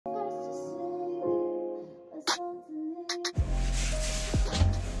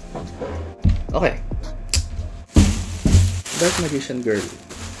Okay. Dark Magician Girl.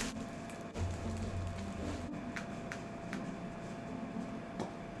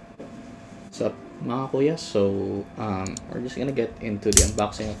 What's up, mga kuya? So, we're just gonna get into the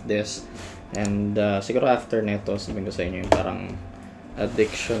unboxing of this. And siguro after neto, sabihin ko sa inyo yung parang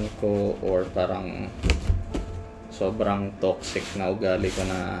addiction ko or parang sobrang toxic na ugali ko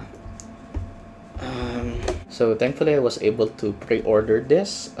na. So thankfully I was able to pre-order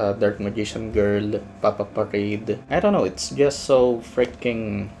this Dark Magician Girl Papa Parade. I don't know, it's just so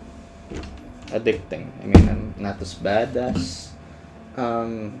freaking addicting. I mean, I'm not as bad as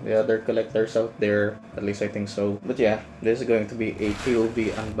the other collectors out there, at least I think so. But yeah, this is going to be a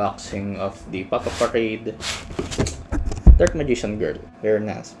POV unboxing of the Papa Parade Dark Magician Girl. Very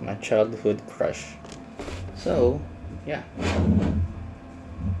nice, my childhood crush. So yeah.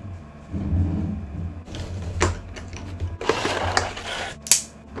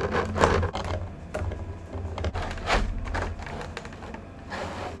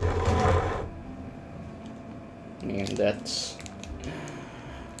 And that's,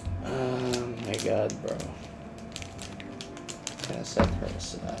 oh my god, bro. Gonna set her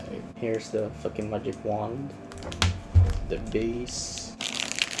aside. Here's the fucking magic wand, the base,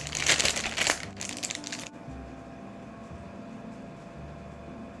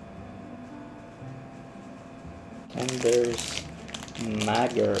 and there's my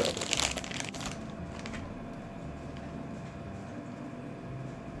girl.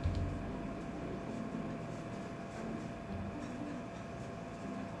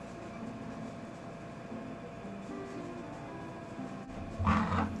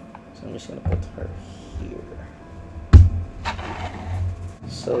 So I'm just gonna put her here.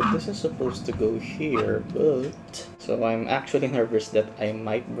 So this is supposed to go here, but so I'm actually nervous that I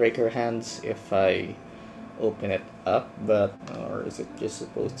might break her hands if I open it up, but or is it just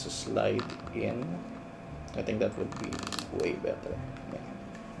supposed to slide in? I think that would be way better. Yeah.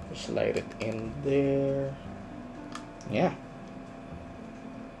 Just slide it in there. Yeah.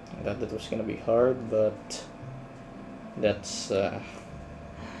 I thought that was gonna be hard, but that's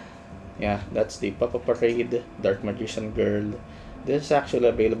yeah, that's the Papa Parade Dark Magician Girl. This is actually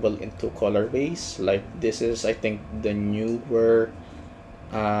available in two colorways. Like this is, I think, the newer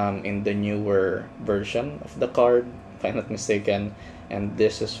in the newer version of the card, if I'm not mistaken, and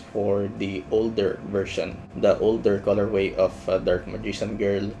this is for the older version, the older colorway of Dark Magician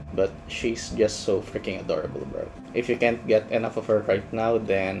Girl. But she's just so freaking adorable, bro. If you can't get enough of her right now,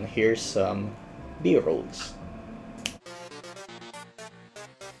 then here's some B-rolls.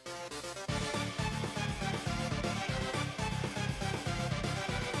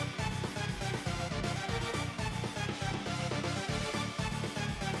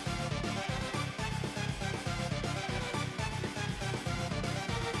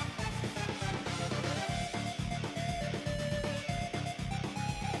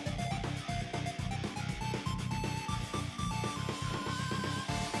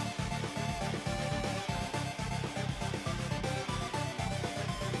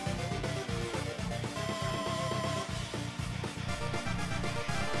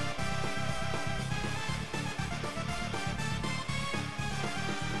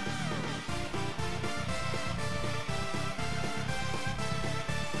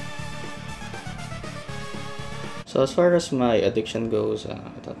 So as far as my addiction goes, I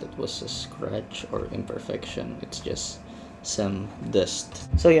thought it was a scratch or imperfection. It's just some dust.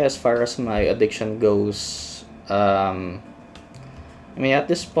 So yeah, as far as my addiction goes, I mean, at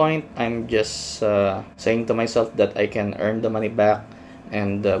this point, I'm just saying to myself that I can earn the money back,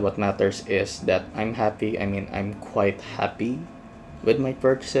 and what matters is that I'm happy. I mean, I'm quite happy with my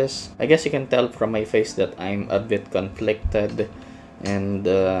purchases. I guess you can tell from my face that I'm a bit conflicted, and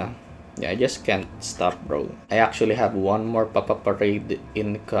yeah, I just can't stop, bro. I actually have one more Papa Parade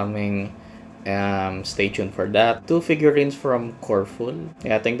incoming. Stay tuned for that. 2 figurines from Corful.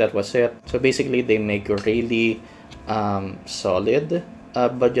 Yeah, I think that was it. So basically, they make really solid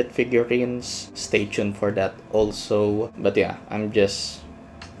budget figurines. Stay tuned for that also. But yeah, I'm just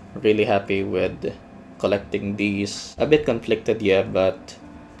really happy with collecting these. A bit conflicted, yeah, but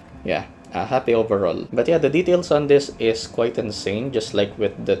yeah. Happy overall. But yeah, the details on this is quite insane, just like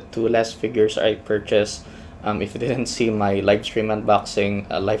with the 2 last figures I purchased. If you didn't see my live stream unboxing,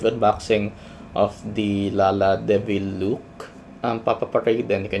 live unboxing of the Lala Devil Luke Papa Parade,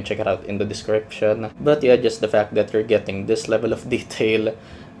 then you can check it out in the description. But yeah, just the fact that you're getting this level of detail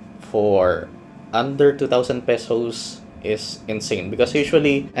for under 2,000 pesos is insane. Because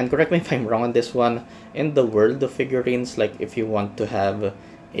usually, and correct me if I'm wrong on this one, in the world of figurines, like if you want to have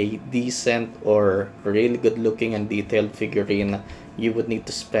a decent or really good looking and detailed figurine, you would need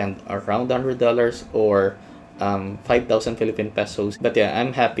to spend around $100 or 5,000 Philippine pesos. But yeah,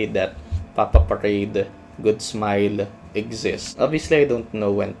 I'm happy that Papa Parade Good Smile exists. Obviously, I don't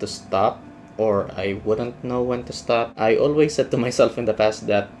know when to stop, or I wouldn't know when to stop. I always said to myself in the past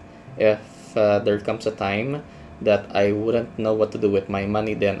that if there comes a time that I wouldn't know what to do with my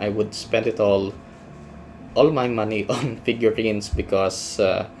money, then I would spend it all my money on figurines, because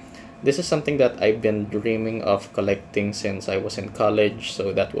this is something that I've been dreaming of collecting since I was in college.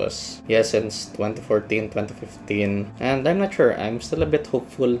 So that was, yeah, since 2014, 2015. And I'm not sure, I'm still a bit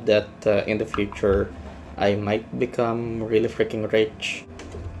hopeful that in the future I might become really freaking rich.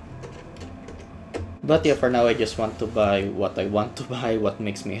 But yeah, for now I just want to buy what I want to buy, what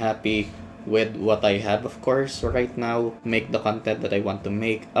makes me happy with what I have, of course, right now. Make the content that I want to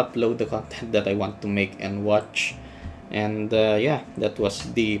make, upload the content that I want to make and watch. And yeah, that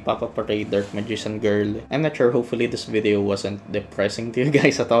was the Papa Parade Dark Magician Girl. I'm not sure, hopefully this video wasn't depressing to you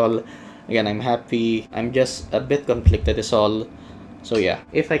guys at all. Again, I'm happy. I'm just a bit conflicted is all. So yeah,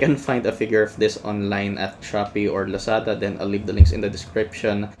 if I can find a figure of this online at Shopee or Lazada, then I'll leave the links in the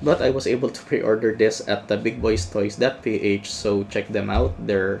description. But I was able to pre-order this at the bigboystoys.ph, so check them out,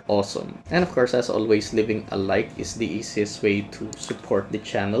 they're awesome. And of course, as always, leaving a like is the easiest way to support the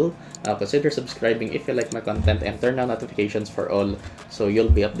channel. Consider subscribing if you like my content, and turn on notifications for all, so you'll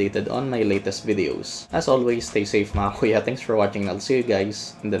be updated on my latest videos. As always, stay safe mga kuya. Thanks for watching, and I'll see you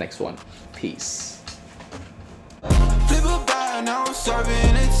guys in the next one. Peace. Now I'm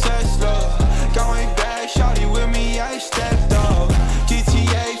serving a Tesla. Going